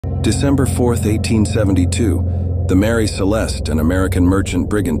December 4, 1872, the Mary Celeste, an American merchant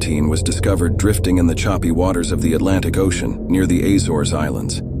brigantine, was discovered drifting in the choppy waters of the Atlantic Ocean near the Azores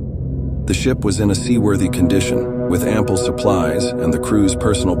Islands. The ship was in a seaworthy condition, with ample supplies and the crew's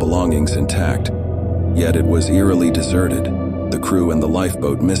personal belongings intact. Yet it was eerily deserted, the crew and the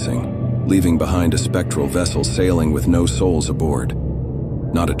lifeboat missing, leaving behind a spectral vessel sailing with no souls aboard.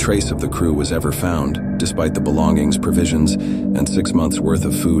 Not a trace of the crew was ever found, despite the belongings, provisions, and 6 months' worth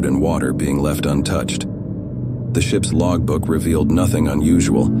of food and water being left untouched. The ship's logbook revealed nothing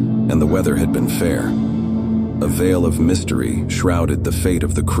unusual, and the weather had been fair. A veil of mystery shrouded the fate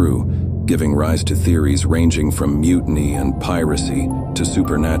of the crew, giving rise to theories ranging from mutiny and piracy to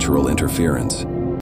supernatural interference.